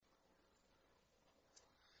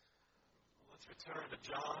Let's return to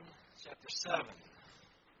John chapter 7.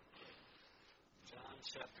 John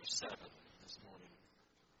chapter 7 this morning.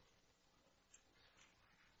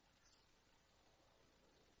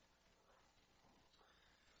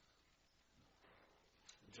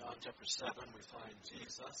 In John chapter 7, we find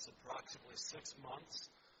Jesus approximately 6 months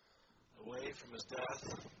away from his death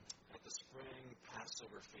at the spring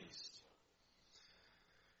Passover feast.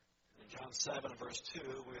 In John 7, verse 2,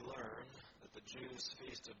 we learn that the Jews'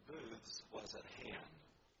 Feast of Booths was at hand.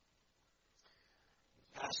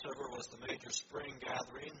 Passover was the major spring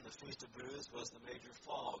gathering. The Feast of Booths was the major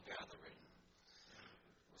fall gathering.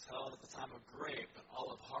 It was held at the time of grape and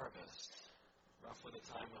olive harvest, roughly the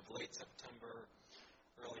time of late September,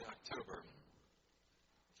 early October.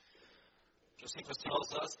 Josephus tells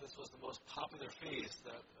us this was the most popular feast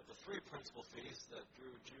of the three principal feasts that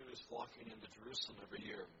drew Jews flocking into Jerusalem every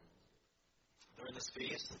year. During this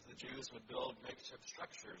feast, the Jews would build makeshift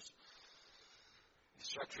structures. These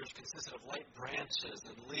structures consisted of light branches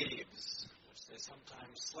and leaves, which they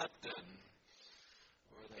sometimes slept in,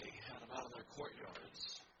 or they had them out in their courtyards.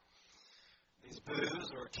 These booths,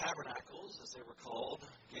 or tabernacles, as they were called,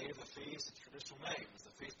 gave the feast its traditional names,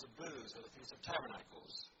 the Feast of Booths, or the Feast of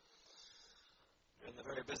Tabernacles. During the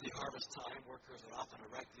very busy harvest time, workers would often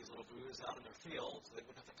erect these little booths out in their fields so they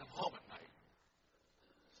wouldn't have to come home at night.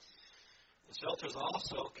 The shelters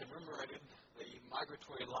also commemorated the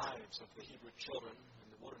migratory lives of the Hebrew children in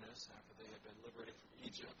the wilderness after they had been liberated from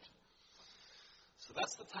Egypt. So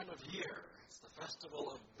that's the time of year. It's the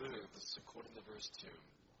Festival of Booths, according to verse 2.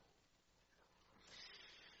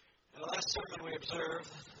 In the last sermon, we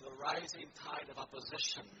observed the rising tide of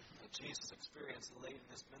opposition that Jesus experienced late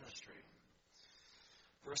in his ministry.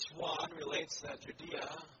 Verse 1 relates that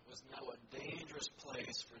Judea was now a dangerous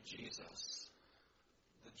place for Jesus.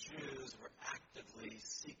 The Jews were actively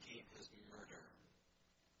seeking his murder.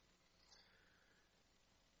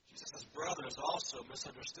 Jesus' brothers also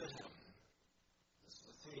misunderstood him. This is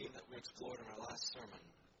a theme that we explored in our last sermon.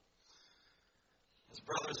 His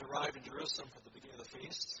brothers arrived in Jerusalem for the beginning of the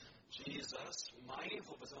feast. Jesus,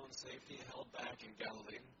 mindful of his own safety, held back in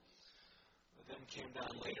Galilee, but then came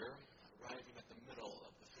down later, arriving at the middle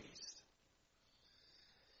of the feast.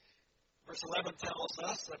 Verse 11 tells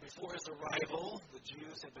us that before his arrival, the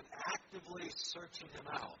Jews had been actively searching him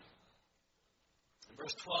out. And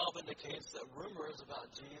verse 12 indicates that rumors about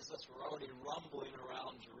Jesus were already rumbling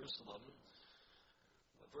around Jerusalem.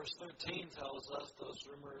 But verse 13 tells us those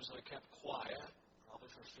rumors are kept quiet, probably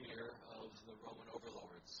for fear of the Roman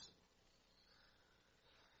overlords.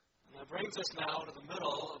 And that brings us now to the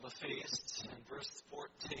middle of the feast in verse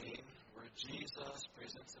 14, where Jesus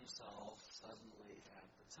presents himself suddenly at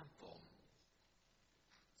the temple.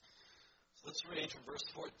 Let's read from verse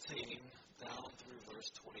 14 down through verse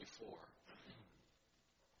 24.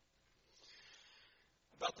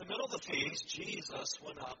 About the middle of the feast, Jesus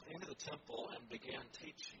went up into the temple and began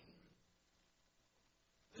teaching.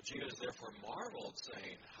 The Jews therefore marveled,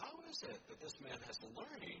 saying, "How is it that this man has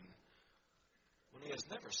learning when he has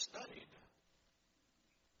never studied?"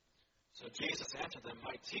 So Jesus answered them,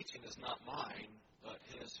 "My teaching is not mine, but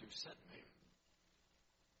his who sent me.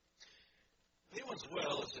 If anyone's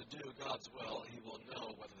will is to do God's will, he will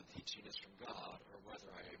know whether the teaching is from God or whether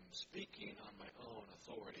I am speaking on my own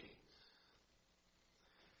authority.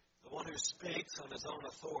 The one who speaks on his own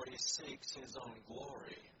authority seeks his own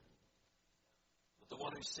glory. But the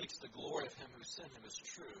one who seeks the glory of him who sent him is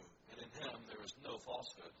true, and in him there is no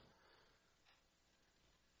falsehood.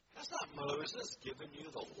 Has not Moses given you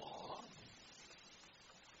the law?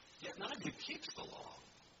 Yet none of you keeps the law.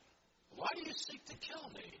 Why do you seek to kill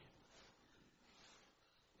me?"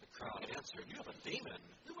 The crowd answered, "You have a demon.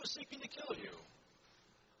 Who was seeking to kill you?"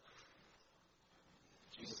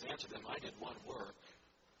 Jesus answered them, "I did one work,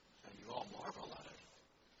 and you all marvel at it.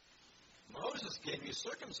 Moses gave you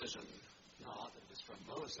circumcision, not that it is from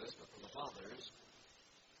Moses, but from the fathers.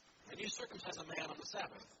 And you circumcise a man on the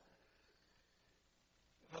Sabbath.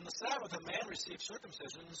 If on the Sabbath a man receives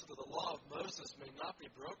circumcision so that the law of Moses may not be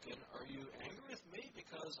broken, are you angry with me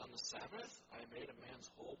because on the Sabbath I made a man's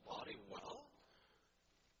whole body well?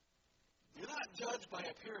 Do not judge by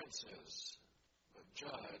appearances, but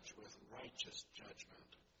judge with righteous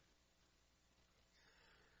judgment."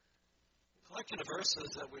 The collection of verses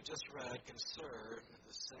that we just read concern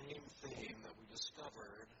the same theme that we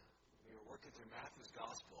discovered when we were working through Matthew's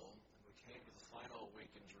Gospel and we came to the final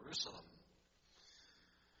week in Jerusalem.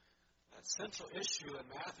 That central issue in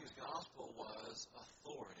Matthew's Gospel was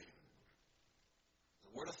authority. The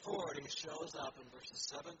word authority shows up in verses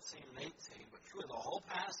 17 and 18, but truly the whole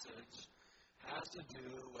passage has to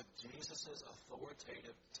do with Jesus'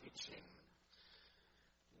 authoritative teaching.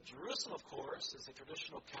 Jerusalem, of course, is a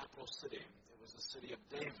traditional capital city. It was the city of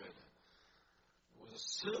David. It was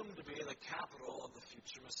assumed to be the capital of the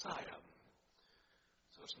future Messiah.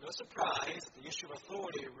 So it's no surprise that the issue of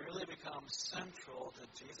authority really becomes central to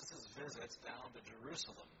Jesus' visits down to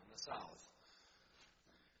Jerusalem in the south.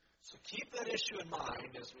 So keep that issue in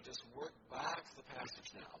mind as we just work back the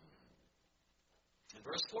passage now. In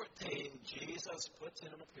verse 14, Jesus puts in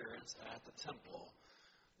an appearance at the temple.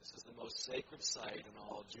 This is the most sacred site in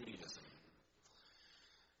all of Judaism.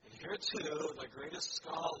 And here, too, the greatest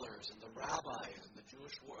scholars and the rabbis of the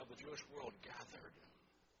Jewish world gathered.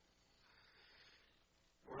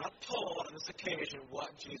 We're not told on this occasion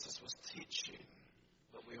what Jesus was teaching,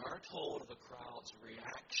 but we are told of the crowd's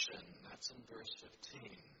reaction. That's in verse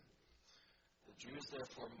 15. The Jews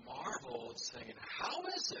therefore marveled, saying, "How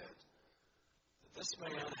is it that this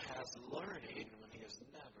man has learning when he has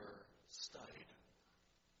never studied?"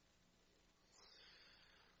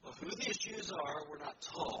 Well, who these Jews are, we're not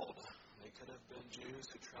told. They could have been Jews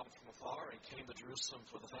who traveled from afar and came to Jerusalem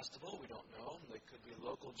for the festival. We don't know. They could be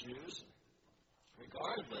local Jews.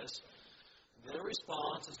 Regardless, their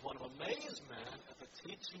response is one of amazement at the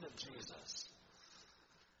teaching of Jesus.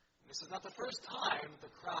 This is not the first time the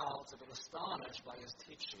crowds have been astonished by his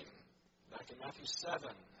teaching. Back in Matthew 7,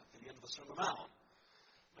 at the end of the Sermon on the Mount,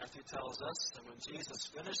 Matthew tells us that when Jesus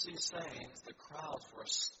finished these sayings, the crowds were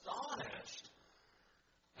astonished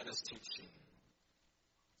at his teaching.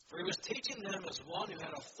 For he was teaching them as one who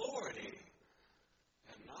had authority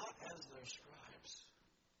and not as their scribes.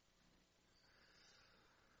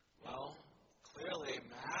 Well, clearly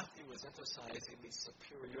Matthew was emphasizing the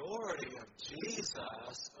superiority of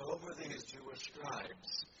Jesus over these Jewish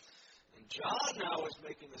scribes. And John now is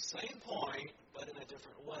making the same point, but in a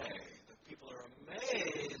different way. The people are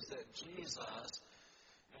amazed at Jesus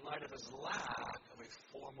in light of his lack of a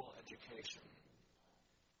formal education.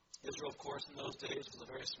 Israel, of course, in those days was a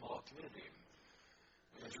very small community.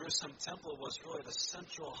 And the Jerusalem temple was really the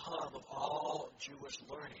central hub of all Jewish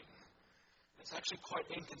learning. It's actually quite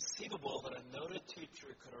inconceivable that a noted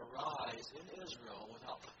teacher could arise in Israel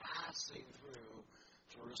without passing through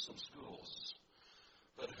Jerusalem schools.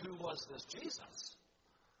 But who was this Jesus?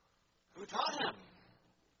 Who taught him?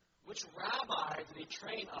 Which rabbi did he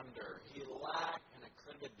train under? He lacked an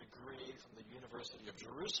accredited degree from the University of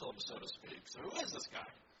Jerusalem, so to speak. So who is this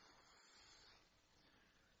guy?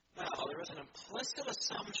 Now, there is an implicit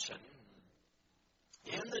assumption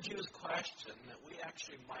in the Jews' question that we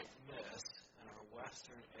actually might miss in our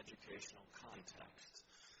Western educational context.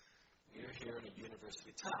 We are here in a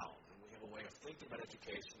university town, and we have a way of thinking about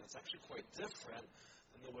education that's actually quite different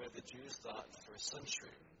than the way the Jews thought in the first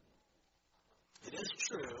century. It is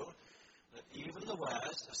true that even in the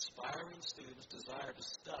West, aspiring students desire to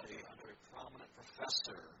study under a prominent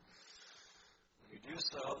professor. When you do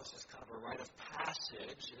so, this is kind of a rite of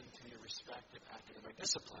passage into your respective academic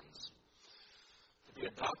disciplines. To be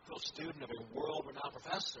a doctoral student of a world-renowned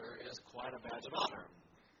professor is quite a badge of honor.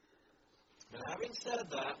 But having said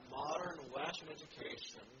that, modern Western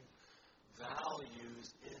education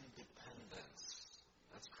values independence.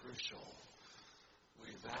 That's crucial. We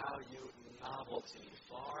value novelty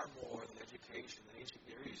far more than education in ancient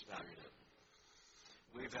Near East valued it.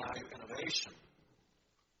 We value innovation.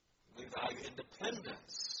 We value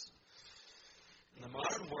independence. In the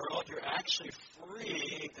modern world, you're actually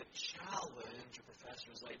free to challenge your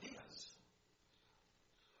professor's ideas.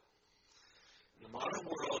 In the modern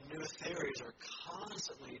world, new theories are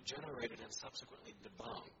constantly generated and subsequently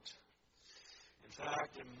debunked. In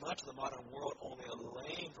fact, in much of the modern world, only a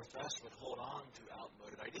lame professor would hold on to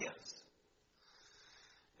outmoded ideas.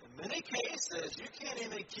 In many cases, you can't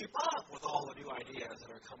even keep up with all the new ideas that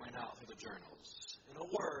are coming out through the journals. In a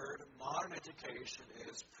word, modern education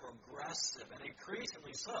is progressive, and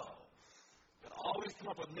increasingly so. It always come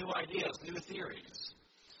up with new ideas, new theories.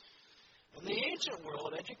 In the ancient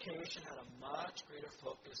world, education had a much greater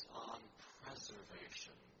focus on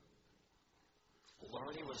preservation.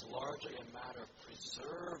 Learning was largely a matter of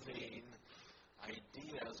preserving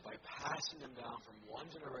ideas by passing them down from one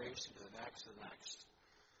generation to the next and the next.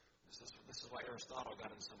 This is why Aristotle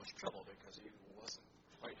got in so much trouble, because he wasn't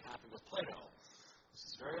quite happy with Plato. This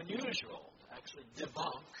is very unusual to actually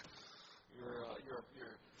debunk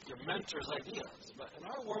your mentor's ideas. But in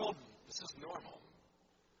our world, this is normal.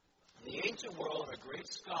 In the ancient world, a great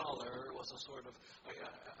scholar was a sort of,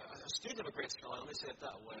 a student of a great scholar, let me say it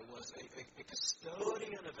that way, was a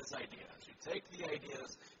custodian of his ideas. You take the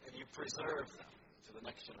ideas and you preserve them to the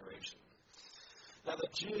next generation. Now, the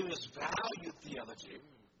Jews valued theology,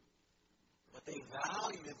 but they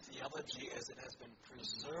valued theology as it has been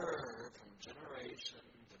preserved from generation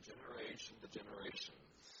to generation to generation.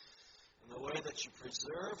 And the way that you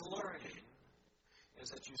preserve learning is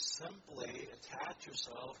that you simply attach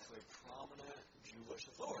yourself to a prominent Jewish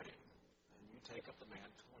authority. And you take up the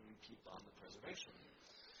mantle and you keep on the preservation.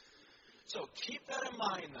 So keep that in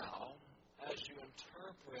mind now as you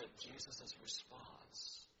interpret Jesus'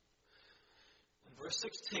 response. In verse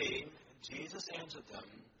 16, Jesus answered them,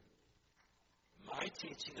 "My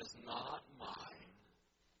teaching is not mine,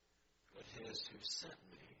 but his who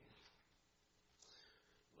sent me."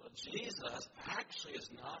 Well, Jesus actually is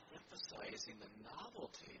not emphasizing the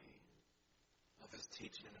novelty of his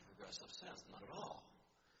teaching in a progressive sense, not at all.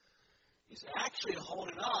 He's actually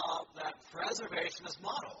holding up that preservationist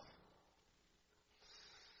model.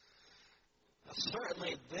 Now,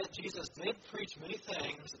 certainly, Jesus did preach many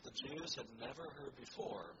things that the Jews had never heard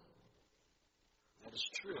before. That is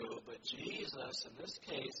true, but Jesus, in this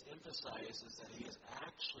case, emphasizes that he is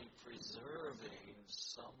actually preserving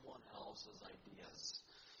someone else's ideas.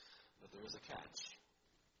 But there is a catch,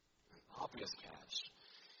 an obvious catch.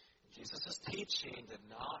 Jesus' teaching did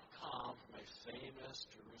not come from a famous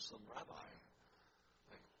Jerusalem rabbi.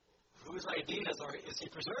 Like, whose ideas is he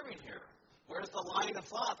preserving here? Where's the line of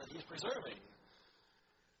thought that he's preserving?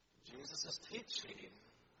 Jesus' teaching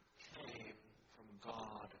came from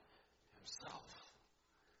God himself.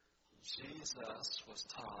 Jesus was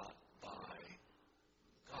taught by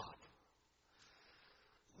God.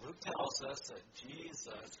 Luke tells us that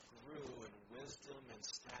Jesus grew in wisdom and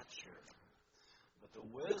stature, but the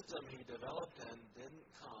wisdom he developed in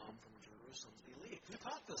didn't come from Jerusalem's elite. Who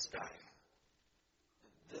taught this guy?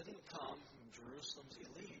 It didn't come from Jerusalem's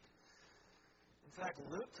elite. In fact,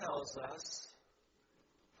 Luke tells us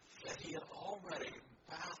that he had already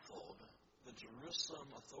baffled the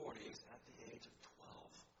Jerusalem authorities at the age of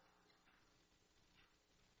 12.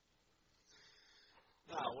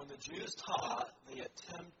 Now, when the Jews taught, they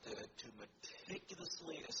attempted to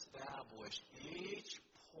meticulously establish each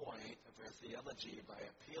point of their theology by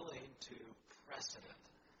appealing to precedent,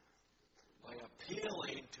 by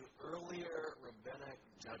appealing to earlier rabbinic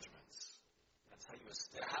judgments. That's how you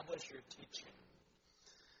establish your teaching.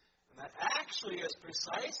 And that actually is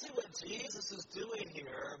precisely what Jesus is doing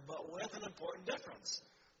here, but with an important difference.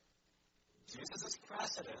 Jesus'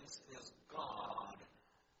 precedence is God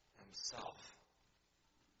himself.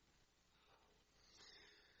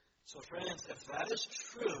 So friends, if that is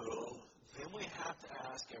true, then we have to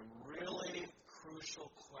ask a really crucial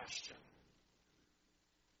question.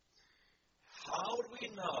 How do we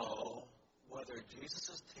know whether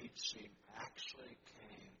Jesus' teaching actually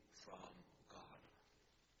came from God?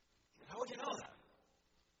 And how would you know that?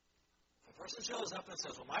 If a person shows up and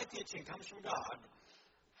says, well, my teaching comes from God,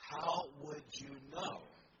 how would you know?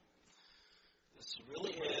 This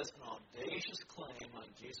really is an audacious claim on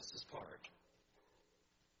Jesus' part.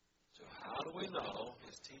 So how do we know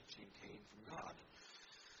his teaching came from God?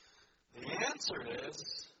 The answer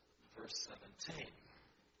is verse 17.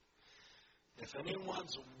 If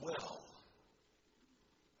anyone's will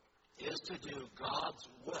is to do God's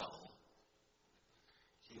will,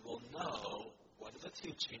 he will know whether the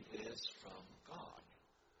teaching is from God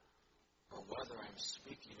or whether I'm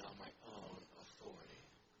speaking on my own authority.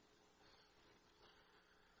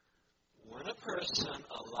 When a person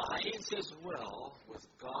aligns his will with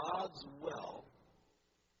God's will,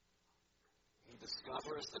 he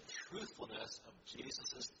discovers the truthfulness of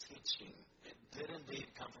Jesus' teaching. It did indeed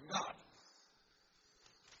come from God.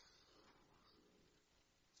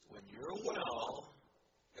 When your will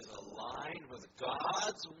is aligned with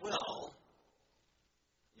God's will,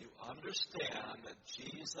 you understand that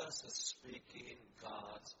Jesus is speaking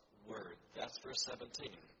God's word. That's verse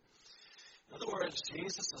 17. In other words,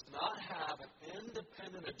 Jesus does not have an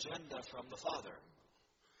independent agenda from the Father.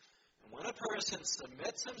 And when a person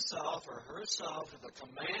submits himself or herself to the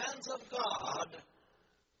commands of God,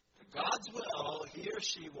 to God's will, he or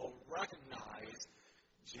she will recognize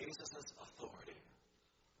Jesus' authority.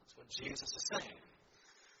 That's what Jesus is saying.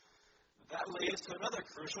 But that leads to another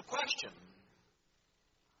crucial question.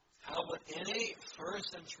 How would any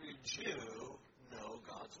first century Jew know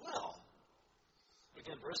God's will?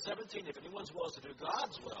 Again, verse 17, if anyone's will is to do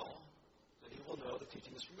God's will, then he will know the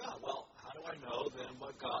teaching is from God. Well, how do I know then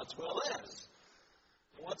what God's will is?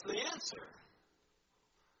 And what's the answer?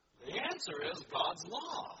 The answer is God's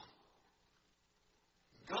law.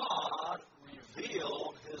 God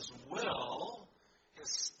revealed his will, his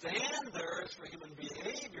standards for human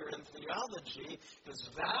behavior and theology, his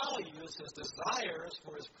values, his desires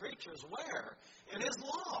for his creatures where? In his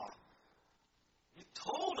law. He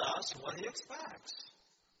told us what he expects.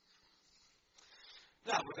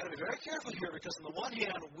 Now, we've got to be very careful here because on the one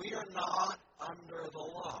hand, we are not under the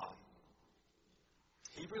law.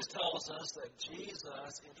 Hebrews tells us that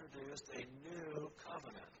Jesus introduced a new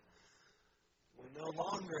covenant. We no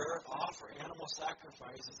longer offer animal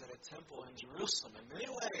sacrifices at a temple in Jerusalem. In many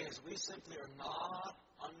ways, we simply are not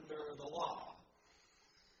under the law.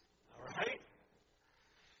 All right?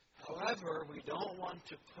 However, we don't want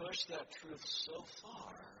to push that truth so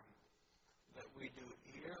far that we do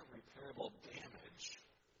irreparable damage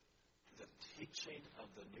to the teaching of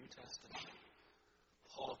the New Testament.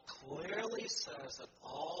 Paul clearly says that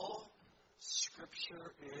all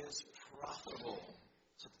Scripture is profitable,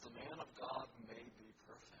 so that the man of God may be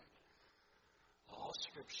perfect. All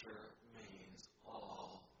Scripture means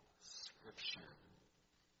all Scripture.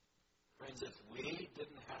 Friends, if we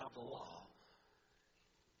didn't have the law,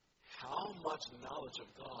 how much knowledge of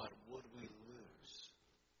God would we lose?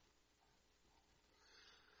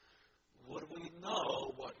 Would we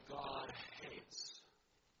know what God hates?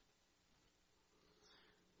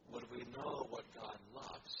 Would we know what God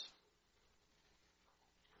loves?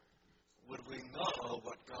 Would we know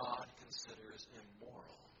what God considers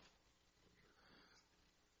immoral?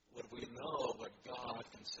 Would we know what God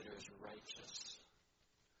considers righteous?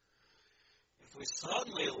 If we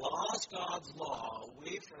suddenly lost God's law,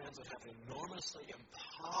 we, friends, would have an enormously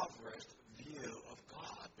impoverished view of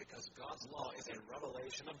God, because God's law is a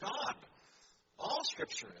revelation of God. All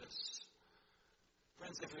Scripture is.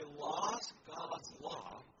 Friends, if we lost God's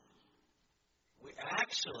law, we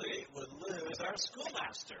actually would lose our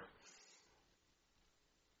schoolmaster.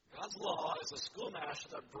 God's law is a schoolmaster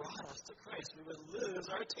that brought us to Christ. We would lose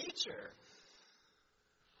our teacher.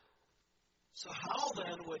 So how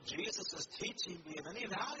then would Jesus' teaching be of any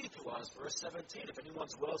value to us? Verse 17, if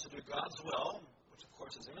anyone's will is to do God's will, which of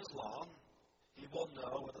course is in his law, he will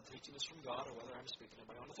know whether the teaching is from God or whether I'm speaking in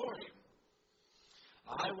my own authority.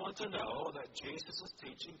 I want to know that Jesus'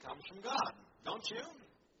 teaching comes from God, don't you?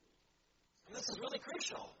 And this is really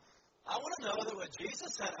crucial. I want to know that what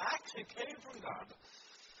Jesus said actually came from God.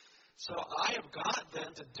 So I have got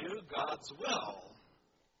then to do God's will.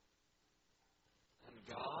 And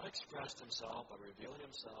God expressed himself by revealing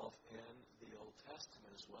himself in the Old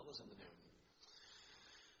Testament as well as in the New.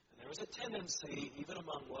 And there was a tendency, even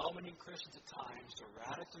among well-meaning Christians at times, to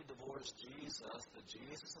radically divorce Jesus, the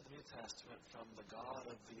Jesus of the New Testament, from the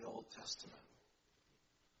God of the Old Testament.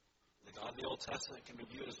 The God of the Old Testament can be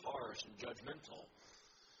viewed as harsh and judgmental.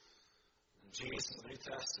 And Jesus of the New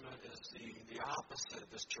Testament is the opposite,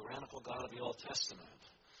 this tyrannical God of the Old Testament.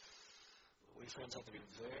 We, friends, have to be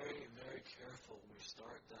very, very careful when we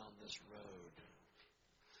start down this road.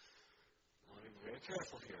 I want to be very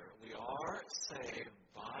careful here. We are saved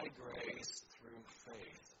by grace through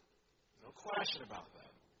faith. No question about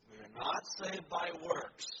that. We are not saved by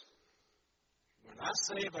works. We're not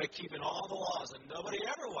saved by keeping all the laws, and nobody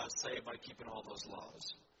ever was saved by keeping all those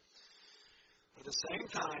laws. But at the same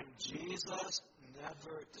time, Jesus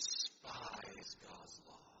never despised God's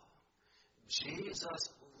law. Jesus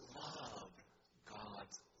loved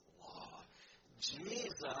God's law.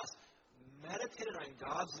 Jesus meditated on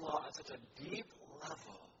God's law at such a deep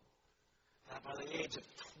level that by the age of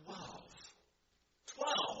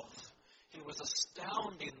 12, he was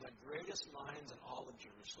astounding the greatest minds in all of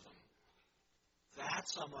Jerusalem.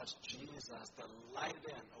 That's how much Jesus delighted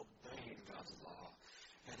in obeying God's law.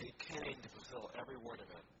 And he came to fulfill every word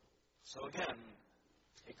of it. So again,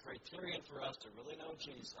 a criterion for us to really know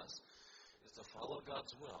Jesus is to follow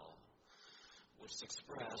God's will, which is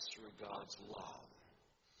expressed through God's law.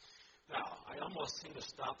 Now, I almost seem to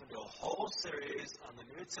stop and do a whole series on the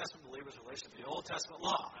New Testament believer's relation to the Old Testament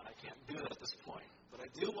law, and I can't do that at this point. But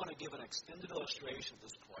I do want to give an extended illustration at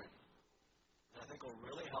this point. And I think will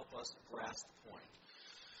really help us grasp the point.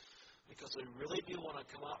 Because we really do want to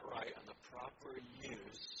come out right on the proper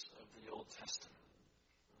use of the Old Testament.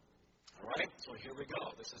 All right? So here we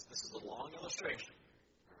go. This is a long illustration.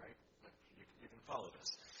 All right? But you can follow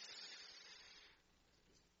this.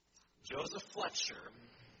 Joseph Fletcher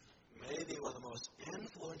may be one of the most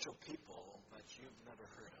influential people that you've never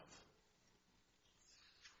heard of.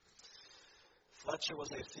 Fletcher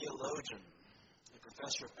was a theologian, a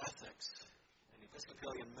professor of ethics,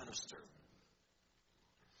 Episcopalian minister.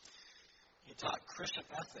 He taught Christian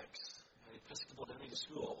ethics at Episcopal Divinity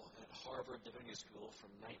School at Harvard Divinity School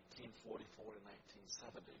from 1944 to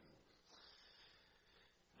 1970.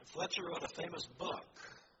 And Fletcher wrote a famous book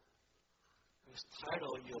whose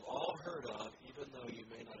title you have all heard of, even though you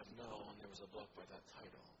may not have known there was a book by that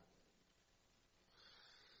title.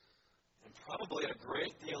 And probably a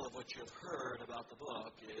great deal of what you've heard about the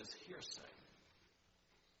book is hearsay.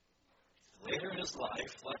 Later in his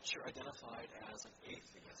life, Fletcher identified as an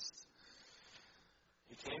atheist.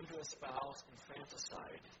 He came to espouse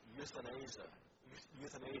infanticide,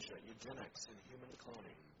 euthanasia, eugenics, and human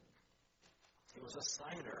cloning. He was a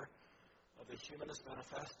signer of the Humanist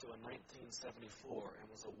Manifesto in 1974 and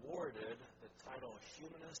was awarded the title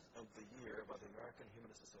Humanist of the Year by the American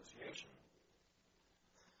Humanist Association.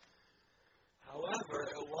 However,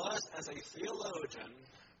 it was as a theologian,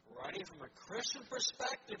 writing from a Christian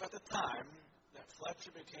perspective at the time, that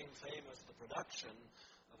Fletcher became famous for the production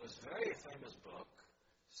of his very famous book,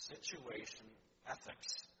 Situation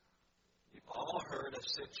Ethics. You've all heard of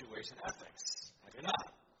Situation Ethics, have you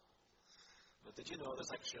not? But did you know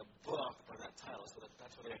there's actually a book by that title, so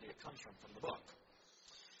that's where the idea comes from the book.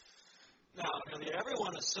 Now, nearly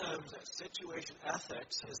everyone assumes that situation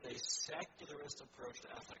ethics is a secularist approach to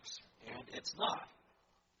ethics, and it's not.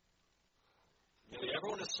 Nearly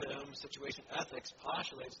everyone assumes situation ethics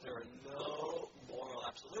postulates there are no moral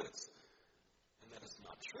absolutes, and that is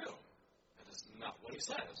not true. That is not what he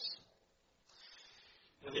says.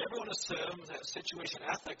 Nearly everyone assumes that situation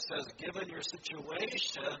ethics says, given your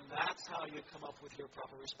situation, that's how you come up with your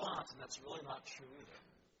proper response, and that's really not true either.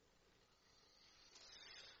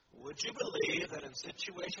 Would you believe that in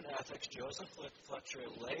situation ethics, Joseph Fletcher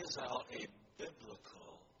lays out a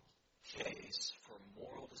biblical case for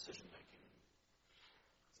moral decision-making?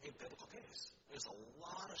 A biblical case. There's a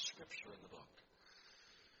lot of scripture in the book.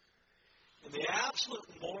 And the absolute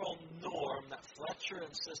moral norm that Fletcher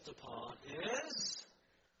insists upon is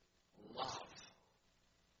love.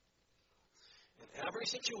 In every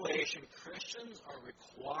situation, Christians are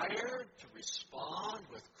required to respond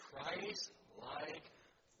with Christ-like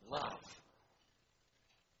love.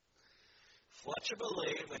 Fletcher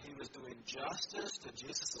believed that he was doing justice to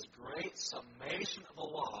Jesus' great summation of the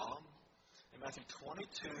law in Matthew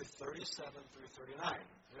 22, 37 through 39.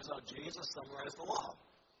 Here's how Jesus summarized the law.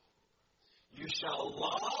 You shall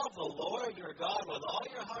love the Lord your God with all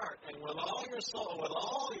your heart and with all your soul and with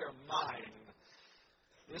all your mind.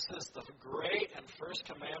 This is the great and first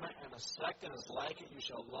commandment, and the second is like it. You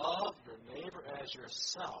shall love your neighbor as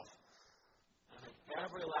yourself. And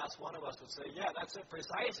every last one of us would say, yeah, that's it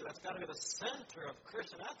precisely. That's got to be the center of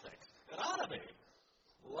Christian ethics. It ought to be.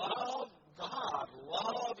 Love God.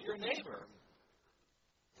 Love your neighbor.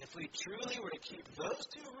 If we truly were to keep those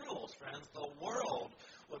two rules, friends, the world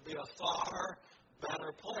would be a far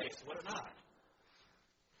better place, would it not?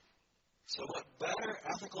 So what better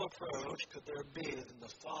ethical approach could there be than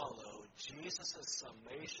to follow Jesus'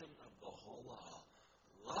 summation of the whole law?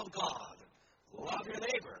 Love God. Love your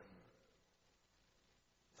neighbor.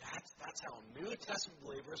 That's how New Testament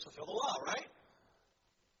believers fulfill the law, right?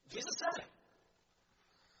 Jesus said it.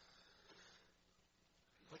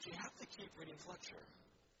 But you have to keep reading Fletcher.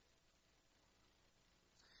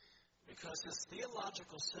 Because his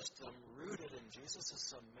theological system, rooted in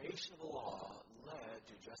Jesus' summation of the law, led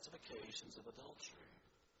to justifications of adultery,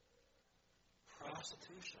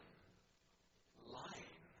 prostitution,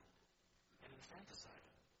 lying, and infanticide.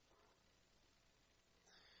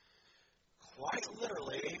 Quite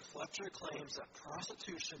literally, Fletcher claims that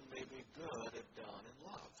prostitution may be good if done in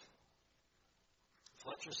love.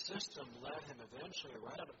 Fletcher's system led him eventually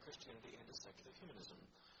right out of Christianity into secular humanism.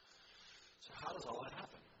 So how does all that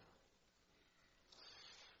happen?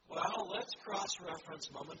 Well, let's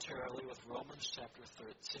cross-reference momentarily with Romans chapter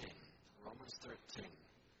 13. Romans 13.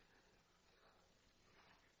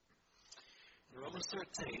 In Romans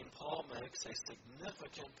 13, Paul makes a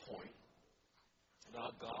significant point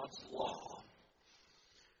about God's law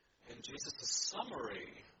and Jesus'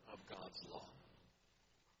 summary of God's law.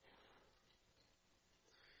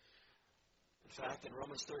 In fact, in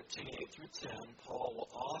Romans 13, 8 through 10, Paul will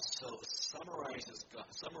also summarize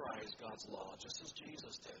God's law just as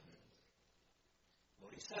Jesus did.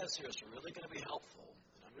 What he says here is really going to be helpful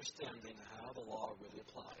in understanding how the law really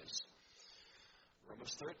applies.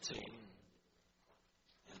 Romans 13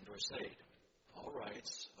 and verse 8. Paul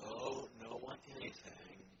writes, owe no one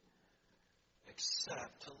anything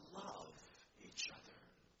except to love each other.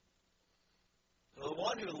 The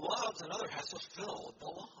one who loves another has fulfilled the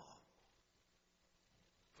law.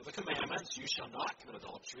 For the commandments, you shall not commit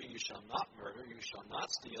adultery, you shall not murder, you shall not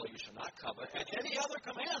steal, you shall not covet, and any other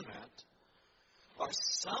commandment are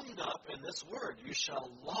summed up in this word, you shall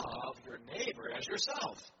love your neighbor as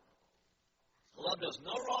yourself. Love does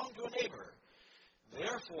no wrong to a neighbor.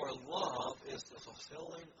 Therefore, love is the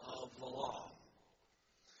fulfilling of the law.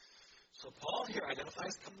 So Paul here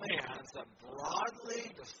identifies commands that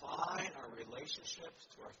broadly define our relationships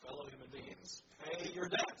to our fellow human beings. Pay your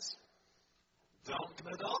debts. Don't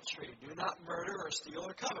commit adultery. Do not murder or steal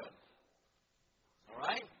or covet. All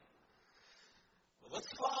right? Well,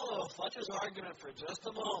 let's follow Fletcher's argument for just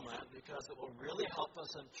a moment because it will really help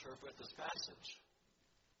us interpret this passage.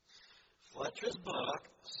 Fletcher's book,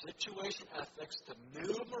 Situation Ethics to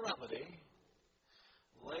New Morality,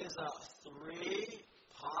 lays out three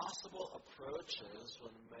possible approaches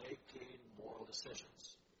when making moral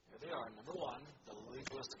decisions. Here they are. Number one, the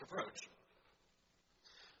legalistic approach.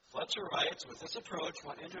 Fletcher writes, with this approach,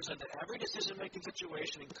 one enters into every decision-making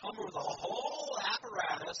situation encumbered with a whole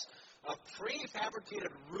apparatus of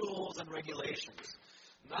prefabricated rules and regulations.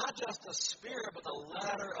 Not just the spirit, but the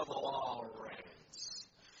letter of the law reigns.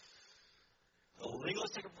 The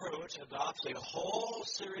legalistic approach adopts a whole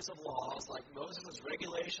series of laws, like Moses'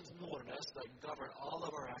 regulations in the wilderness, that govern all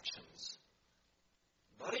of our actions.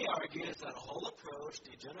 But he argues that whole approach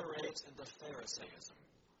degenerates into Pharisaism,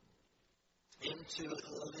 into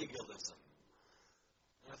legalism.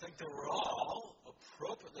 And I think that we're all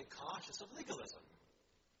appropriately cautious of legalism.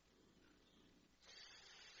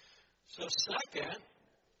 So second,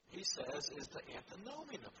 he says, is the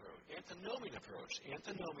antinomian approach.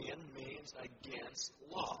 Antinomian means against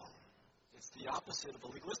law. It's the opposite of the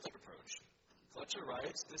legalistic approach. Fletcher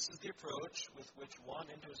writes, this is the approach with which one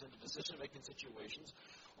enters into decision-making situations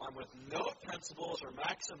armed with no principles or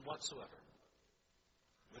maxim whatsoever.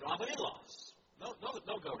 We don't have any laws.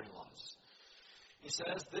 No governing laws. He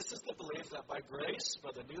says, this is the belief that by grace,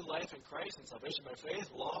 by the new life in Christ and salvation by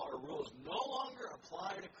faith, law or rules no longer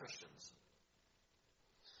apply to Christians.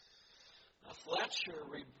 Now, Fletcher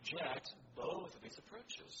rejects both of these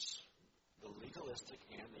approaches, the legalistic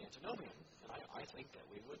and the antinomian. And I think that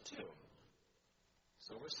we would too.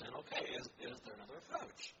 So we're saying, okay, is there another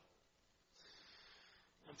approach?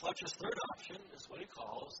 And Fletcher's third option is what he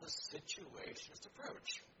calls the situationist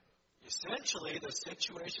approach. Essentially, the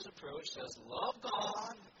situationist approach says, love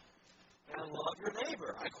God and love your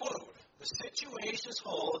neighbor. I quote, the situationist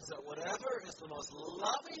holds that whatever is the most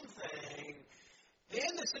loving thing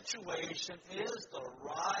in the situation is the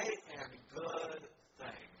right and good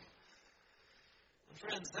thing. And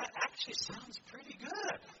friends, that actually sounds pretty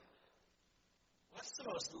good. What's the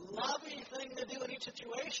most loving thing to do in each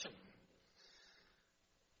situation?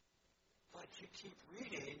 But you keep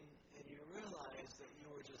reading and you realize that you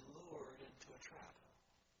were just lured into a trap.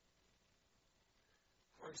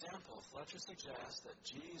 For example, Fletcher suggests that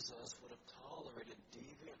Jesus would have tolerated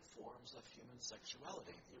deviant forms of human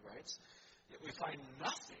sexuality. He writes, yet we find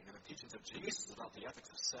nothing in the teachings of Jesus about the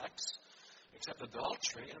ethics of sex, except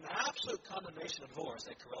adultery and an absolute condemnation of divorce,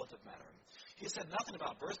 a correlative matter. He said nothing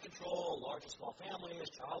about birth control, large and small families,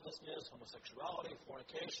 childlessness, homosexuality,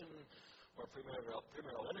 fornication, or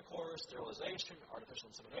premarital intercourse, sterilization, artificial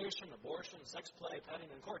insemination, abortion, sex play, petting,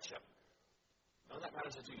 and courtship. None of that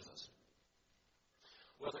matters to Jesus.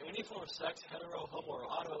 Whether any form of sex, hetero, homo, or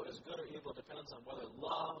auto, is good or evil depends on whether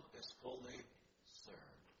love is fully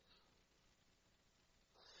served.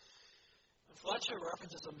 Fletcher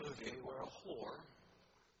references a movie where a whore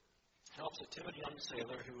helps a timid young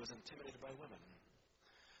sailor who is intimidated by women.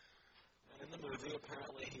 And in the movie,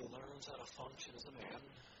 apparently, he learns how to function as a man,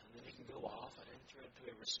 and then he can go off and enter into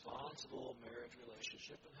a responsible marriage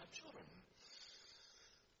relationship and have children.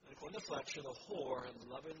 And according to Fletcher, the whore had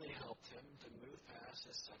lovingly helped him to move past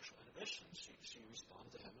his sexual inhibitions. She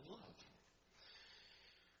responded to him in love.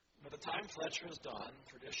 By the time Fletcher is done,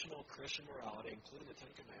 traditional Christian morality, including the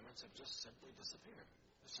Ten Commandments, have just simply disappeared.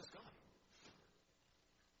 It's just gone.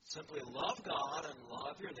 Simply love God and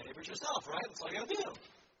love your neighbors yourself, right? That's all you got to do.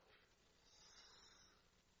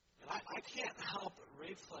 And I can't help but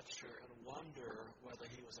read Fletcher and wonder whether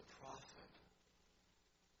he was a prophet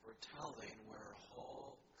for telling where our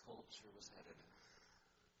whole culture was headed.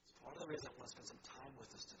 It's part of the reason I want to spend some time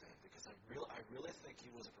with us today, because I really think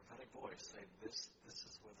he was a prophetic voice saying this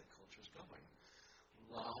is where the culture is going.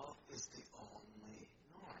 Love is the only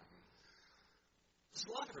norm. Just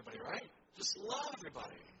love everybody, right? Just love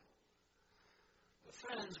everybody. But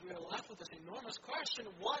friends, we are left with this enormous question: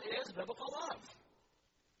 what is biblical love?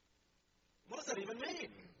 What does that even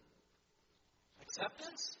mean?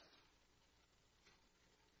 Acceptance?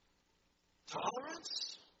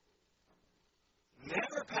 Tolerance?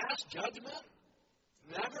 Never pass judgment?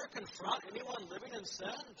 Never confront anyone living in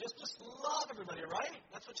sin? Just love everybody, right?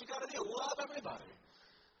 That's what you got to do. Love everybody.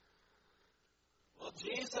 Well,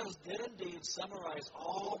 Jesus did indeed summarize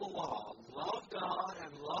all the law. Love God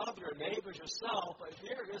and love your neighbors yourself. But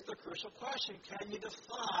here is the crucial question: can you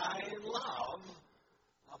define love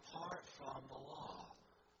apart from the law?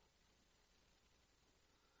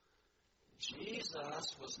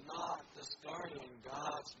 Jesus was not discarding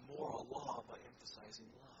God's moral law by emphasizing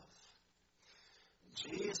love.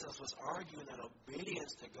 Jesus was arguing that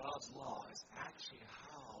obedience to God's law is actually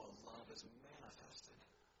how love is manifested.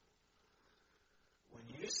 When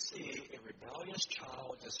you see a rebellious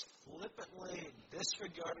child just flippantly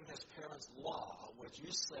disregarding his parents' law, would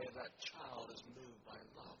you say that child is moved by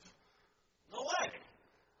love? No way.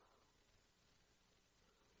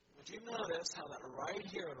 Would you notice how that right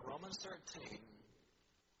here in Romans 13,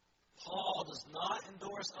 Paul does not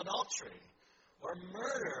endorse adultery or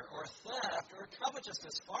murder or theft or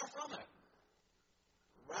covetousness? Far from it.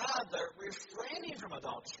 Rather, refraining from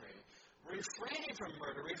adultery, refraining from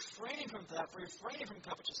murder, refraining from theft, refraining from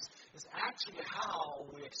covetousness is actually how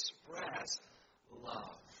we express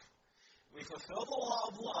love. We fulfill the law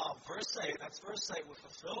of love. Verse 8, that's verse 8. We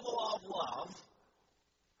fulfill the law of love.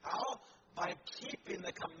 How? By keeping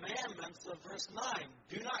the commandments of verse 9.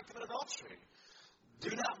 Do not commit adultery.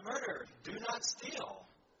 Do not murder. Do not steal.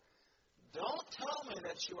 Don't tell me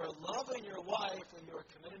that you are loving your wife when you are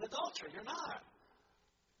committing adultery. You're not.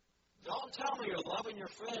 Don't tell me you're loving your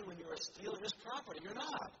friend when you are stealing his property. You're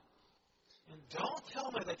not. And don't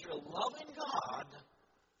tell me that you're loving God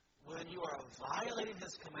when you are violating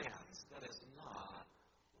his commands. That is not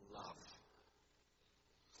love.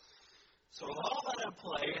 So with all that in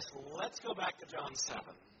place, let's go back to John 7.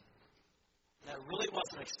 That really was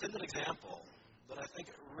an extended example, but I think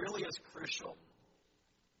it really is crucial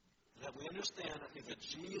that we understand that neither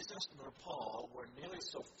Jesus nor Paul were nearly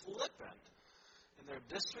so flippant in their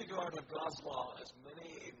disregard of God's law as many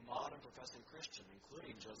a modern professing Christian,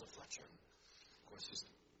 including Joseph Fletcher. Of course, he's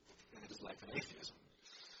ended his life in atheism.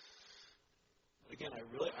 But again, I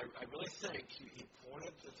really think he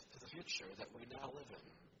pointed to the future that we now live in.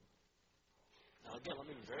 Now again, let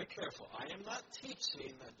me be very careful. I am not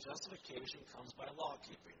teaching that justification comes by law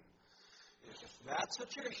keeping. If that's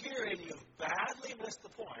what you're hearing, you've badly missed the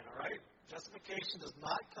point, all right? Justification does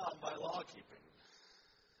not come by law keeping.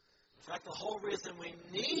 In fact, the whole reason we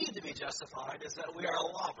need to be justified is that we are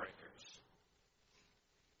lawbreakers.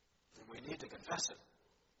 And we need to confess it.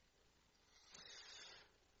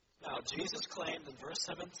 Now, Jesus claimed in verse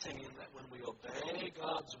 17 that when we obey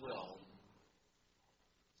God's will,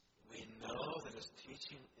 we know that his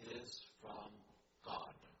teaching is from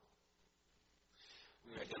God.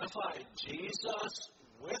 We identify Jesus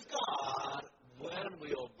with God when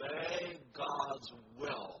we obey God's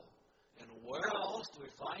will. And where else do we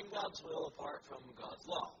find God's will apart from God's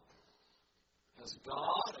law? Has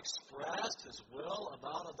God expressed his will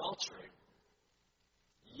about adultery?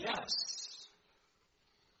 Yes.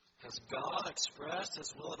 Has God expressed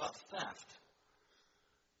his will about theft?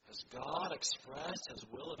 Has God expressed his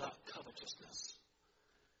will about covetousness?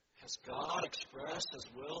 Has God expressed his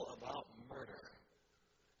will about murder?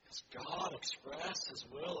 Has God expressed his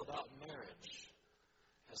will about marriage?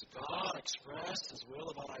 Has God expressed his will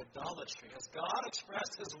about idolatry? Has God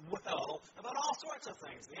expressed his will about all sorts of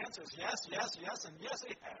things? The answer is yes, yes, yes, and yes,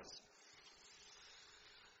 he has.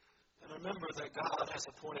 And remember that God has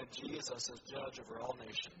appointed Jesus as judge over all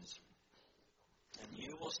nations. And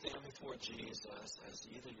you will stand before Jesus as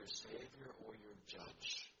either your Savior or your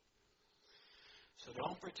judge. So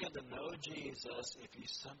don't pretend to know Jesus if you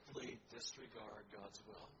simply disregard God's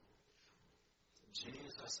will.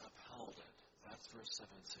 Jesus upheld it. That's verse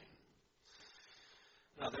 17.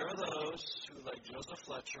 Now, there are those who, like Joseph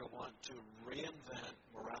Fletcher, want to reinvent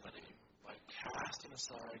morality by casting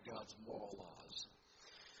aside God's moral laws.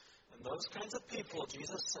 And those kinds of people,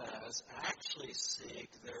 Jesus says, actually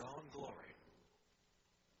seek their own glory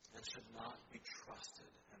and should not be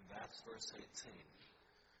trusted. And that's verse 18.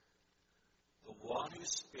 The one who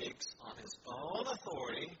speaks on his own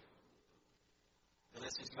authority, and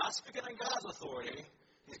as he's not speaking on God's authority,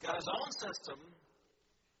 he's got his own system.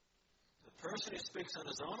 The person who speaks on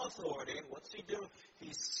his own authority, what's he do?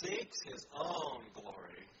 He seeks his own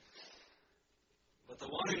glory. But the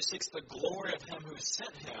one who seeks the glory of him who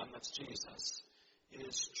sent him, that's Jesus,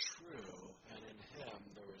 is true, and in him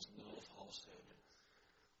there is no falsehood.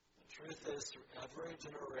 The truth is, through every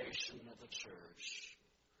generation of the church,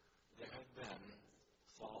 there have been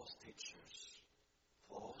false teachers,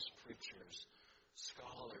 false preachers,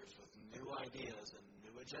 scholars with new ideas and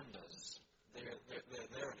new agendas. They're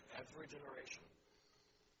there in every generation.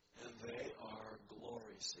 And they are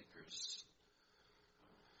glory seekers.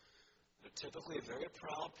 They're typically very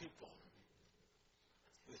proud people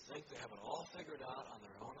who think they have it all figured out on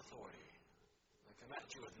their own authority. They come at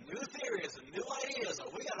you with new theories and new ideas. Oh,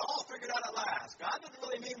 we got it all figured out at last. God didn't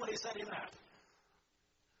really mean what he said he meant.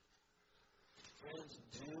 Friends,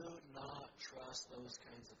 do not trust those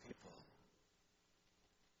kinds of people.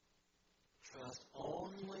 Trust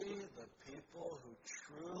only the people who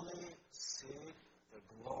truly seek the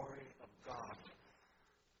glory of God.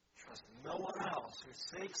 Trust no one else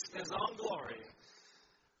who seeks his own glory.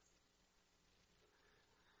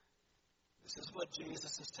 The This is what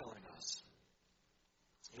Jesus is telling us.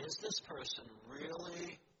 Is this person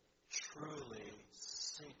really, truly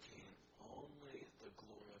seeking only the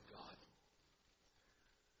glory of God?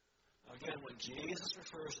 Again, when Jesus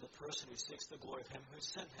refers to the person who seeks the glory of him who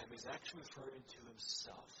sent him, he's actually referring to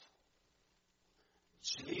himself.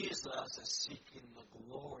 Jesus is seeking the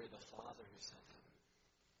glory of the Father who sent him.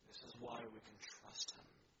 This is why we can trust him.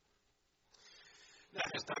 Now,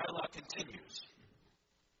 his dialogue continues.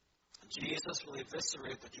 Jesus will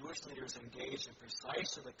eviscerate the Jewish leaders engaged in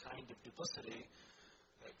precisely the kind of duplicity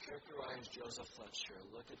that characterized Joseph Fletcher.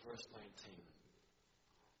 Look at verse 19.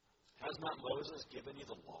 Has not Moses given you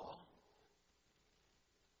the law?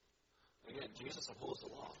 Again, Jesus upholds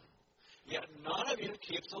the law. Yet none of you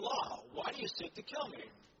keeps the law. Why do you seek to kill me?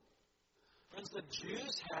 Friends, the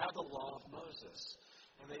Jews had the law of Moses,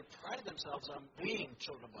 and they prided themselves on being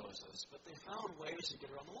children of Moses, but they found ways to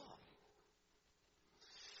get around the law.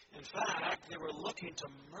 In fact, they were looking to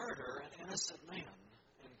murder an innocent man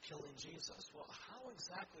and killing Jesus. Well, how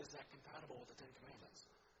exactly is that compatible with the Ten Commandments?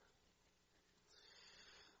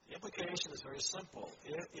 The implication is very simple.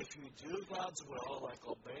 If you do God's will, like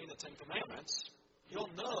obeying the Ten Commandments,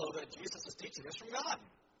 you'll know that Jesus' teaching is from God.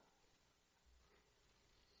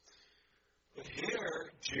 But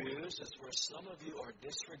here, Jews, is where some of you are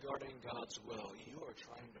disregarding God's will. You are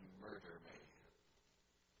trying to murder me.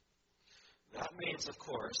 That means, of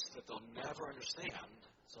course, that they'll never understand.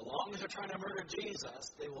 So long as they're trying to murder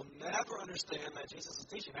Jesus, they will never understand that Jesus'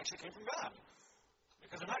 teaching actually came from God.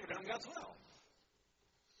 Because they're not doing God's will.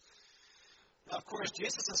 Now, of course,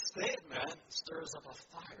 Jesus' statement stirs up a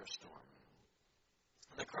firestorm.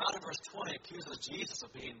 And the crowd in verse 20 accuses Jesus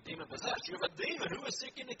of being demon-possessed. You have a demon. Who is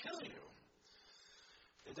seeking to kill you?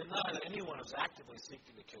 They deny that anyone is actively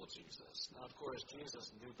seeking to kill Jesus. Now, of course,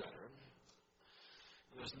 Jesus knew better.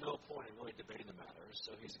 There's no point in really debating the matter,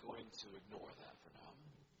 so he's going to ignore that for now.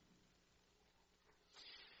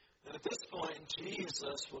 And at this point,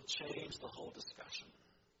 Jesus will change the whole discussion.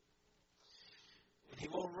 And he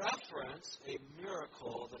will reference a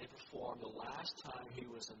miracle that he performed the last time he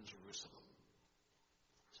was in Jerusalem.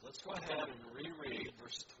 So let's go ahead and reread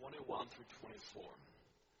verses 21 through 24.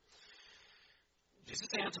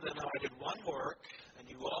 Jesus answered them, "Now I did one work, and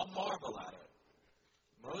you all marvel at it.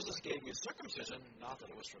 Moses gave you circumcision, not that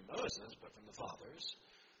it was from Moses, but from the fathers.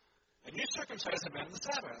 And you circumcise a man on the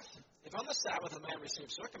Sabbath. If on the Sabbath a man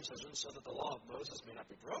receives circumcision so that the law of Moses may not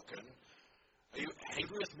be broken, are you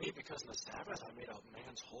angry with me because on the Sabbath I made a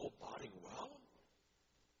man's whole body well?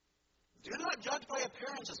 Do not judge by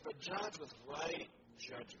appearances, but judge with right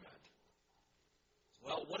judgment."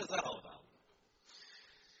 Well, what is that all about?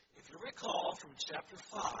 If you recall from chapter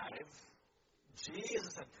 5,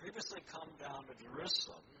 Jesus had previously come down to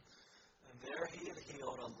Jerusalem, and there he had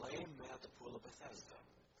healed a lame man at the pool of Bethesda.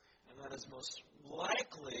 And that is most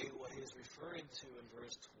likely what he is referring to in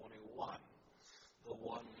verse 21, the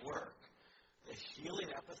one work. The healing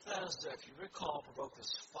at Bethesda, if you recall, provoked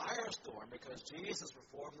this firestorm because Jesus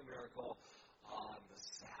performed the miracle on the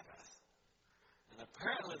Sabbath. And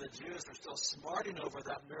apparently the Jews were still smarting over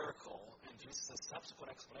that miracle and Jesus' subsequent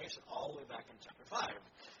explanation all the way back in chapter 5.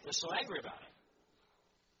 They're so angry about it.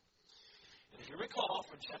 And if you recall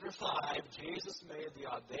from chapter 5, Jesus made the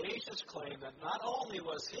audacious claim that not only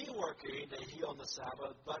was he working to heal on the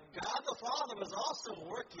Sabbath, but God the Father was also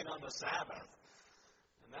working on the Sabbath.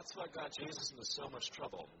 And that's what got Jesus into so much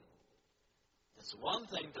trouble. It's one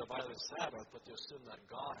thing to violate the Sabbath, but to assume that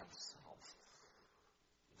God himself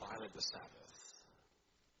violated the Sabbath.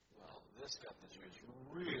 Well, this got the Jews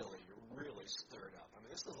really, really stirred up. I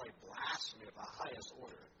mean, this is like blasphemy of the highest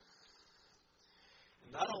order.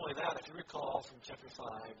 And not only that, if you recall from chapter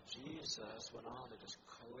 5, Jesus went on to just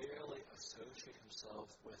clearly associate himself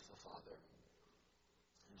with the Father.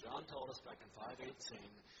 And John told us back in 5:18,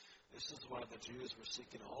 this is why the Jews were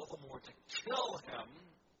seeking all the more to kill him,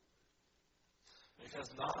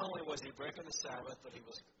 because not only was he breaking the Sabbath, but he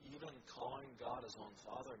was even calling God his own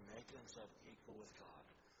Father, making himself equal with God.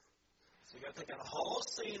 So you got to take that whole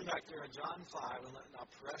scene back there in John 5 and now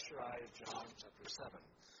pressurize John chapter 7.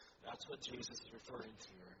 That's what Jesus is referring to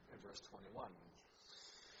here in verse 21.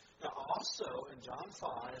 Now also in John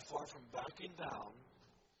 5, far from backing down,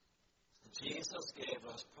 Jesus gave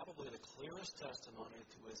us probably the clearest testimony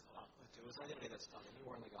to his identity that's found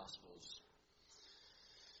anywhere in the Gospels.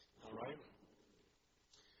 All right?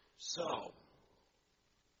 So,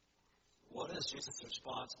 what is Jesus'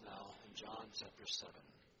 response now in John chapter 7?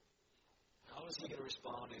 How is he going to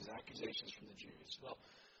respond to these accusations from the Jews? Well,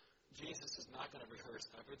 Jesus is not going to rehearse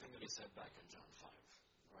everything that he said back in John 5.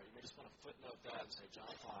 Right? You may just want to footnote that and say,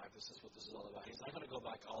 John 5, this is what this is all about. He's not going to go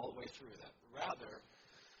back all the way through that. Rather,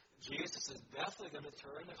 Jesus is definitely going to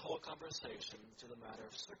turn the whole conversation to the matter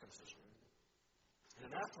of circumcision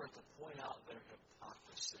in an effort to point out their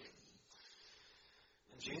hypocrisy.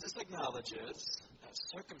 And Jesus acknowledges that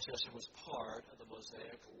circumcision was part of the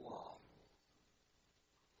Mosaic law.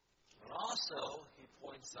 But also, he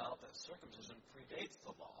points out that circumcision predates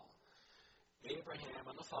the law. Abraham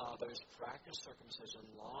and the fathers practiced circumcision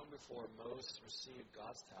long before Moses received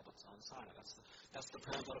God's tablets on Sinai. That's the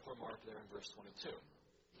parenthetical remark there in verse 22.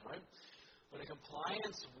 All right? But in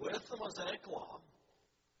compliance with the Mosaic law,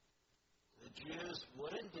 the Jews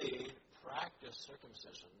would indeed practice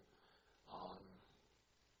circumcision on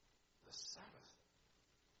the Sabbath.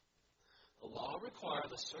 The law required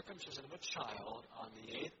the circumcision of a child on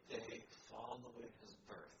the 8th day following his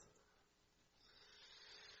birth.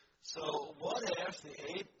 So what if the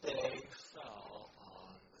 8th day fell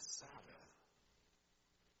on the Sabbath?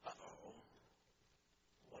 Uh-oh.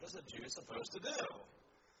 What is a Jew supposed to do?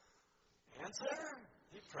 Answer,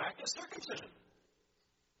 he practiced circumcision.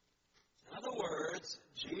 In other words,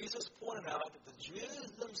 Jesus pointed out that the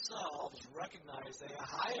Jews themselves recognized a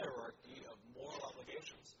hierarchy of moral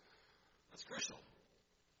obligations. That's crucial.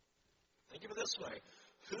 Think of it this way.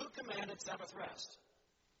 Who commanded Sabbath rest?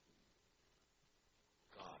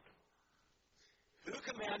 God. Who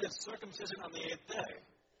commanded circumcision on the 8th day?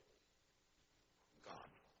 God.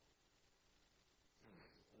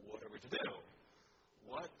 What are we to do?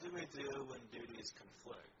 What do we do when duties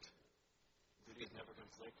conflict? Duties never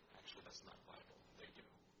conflict. Actually, that's not Bible. They do.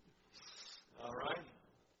 All right?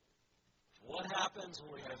 What happens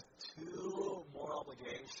when we have two moral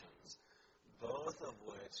obligations, both of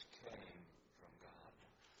which came from God?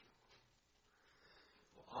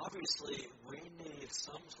 Well, obviously, we need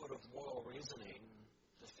some sort of moral reasoning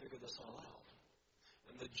to figure this all out.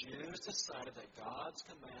 And the Jews decided that God's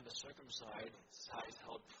command to circumcise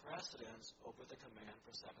held precedence over the command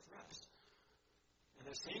for Sabbath rest. And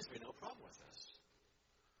there seems to be no problem with this.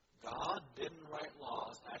 God didn't write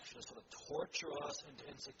laws actually sort of torture us into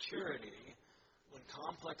insecurity when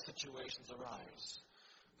complex situations arise.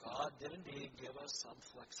 God did indeed give us some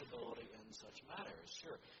flexibility in such matters.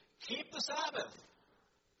 Sure, keep the Sabbath.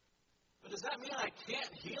 But does that mean I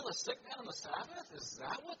can't heal a sick man on the Sabbath? Is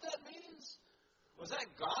that what that means? Was that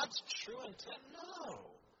God's true intent? No.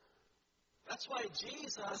 That's why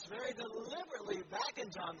Jesus very deliberately, back in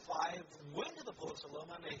John 5, went to the pool of Siloam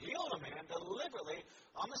and healed a man deliberately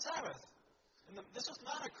on the Sabbath. And this was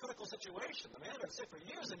not a critical situation. The man had been sick for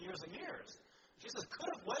years and years and years. Jesus could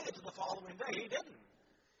have waited to the following day. He didn't.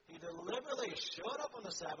 He deliberately showed up on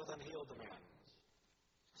the Sabbath and healed the man.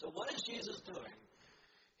 So what is Jesus doing?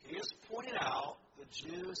 He is pointing out the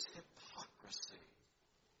Jews' hypocrisy.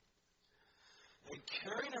 And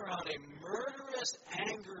carrying around a murderous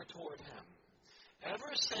anger toward him.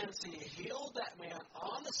 Ever since he healed that man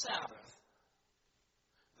on the Sabbath,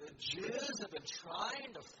 the Jews have been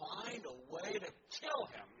trying to find a way to kill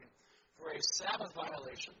him for a Sabbath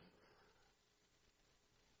violation.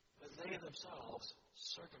 But they themselves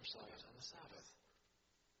circumcised on the Sabbath.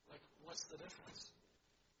 Like, what's the difference?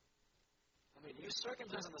 I mean, you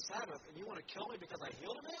circumcise on the Sabbath and you want to kill me because I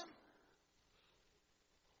healed a man?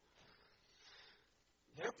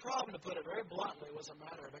 Their problem, to put it very bluntly, was a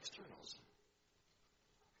matter of externals.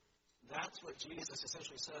 That's what Jesus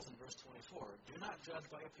essentially says in verse 24. Do not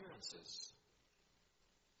judge by appearances,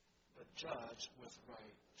 but judge with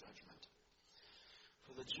right judgment.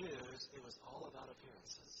 For the Jews, it was all about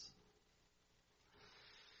appearances.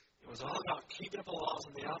 It was all about keeping up the laws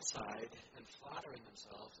on the outside and flattering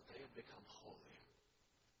themselves that they had become holy.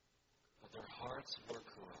 But their hearts were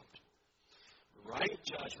corrupt. Right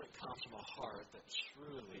judgment comes from a heart that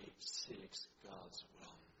truly seeks God's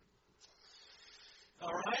will.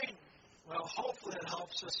 All right? Well, hopefully it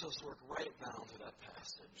helps us just work right down to that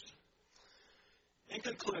passage. In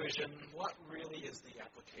conclusion, what really is the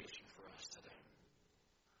application for us today?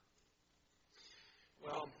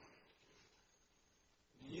 Well,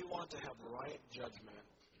 do you want to have right judgment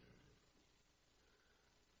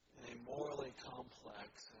in a morally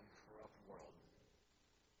complex and corrupt world?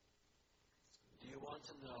 Do you want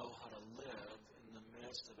to know how to live in the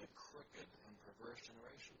midst of a crooked and perverse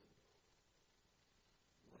generation?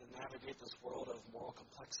 You want to navigate this world of moral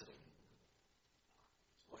complexity?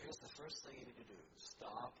 Well, here's the first thing you need to do.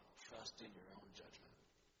 Stop trusting your own judgment.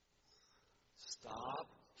 Stop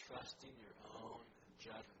trusting your own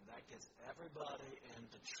judgment. That gets everybody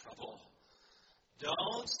into trouble.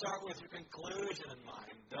 Don't start with your conclusion in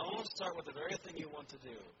mind. Don't start with the very thing you want to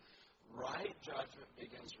do. Right judgment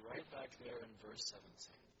begins right back there in verse 17.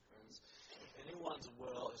 Friends, if anyone's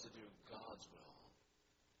will is to do God's will,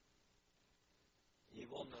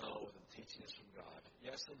 you will know that teaching is from God.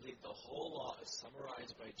 Yes, indeed, the whole law is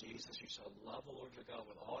summarized by Jesus. You shall love the Lord your God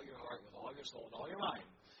with all your heart, with all your soul, and all your mind.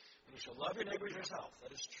 And you shall love your neighbor as yourself.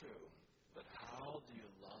 That is true. But how do you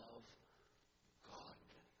love God?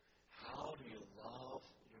 How do you love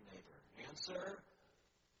your neighbor? Answer,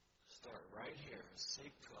 start right here.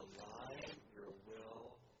 Seek to align your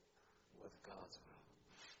will with God's will.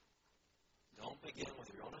 Don't begin with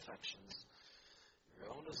your own affections, your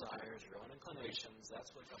own desires, your own inclinations.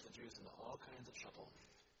 That's what got the Jews into all kinds of trouble.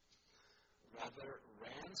 Rather,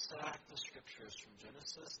 ransack the Scriptures from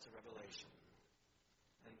Genesis to Revelation.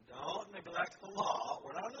 And don't neglect the law.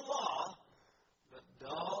 We're not in the law, but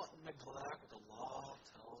don't neglect what the law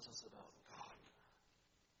tells us about God.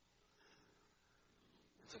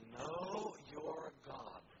 To know your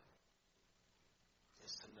God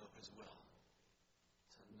is to know His will.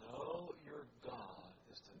 To know your God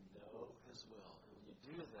is to know His will. And when you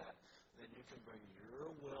do that, then you can bring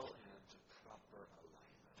your will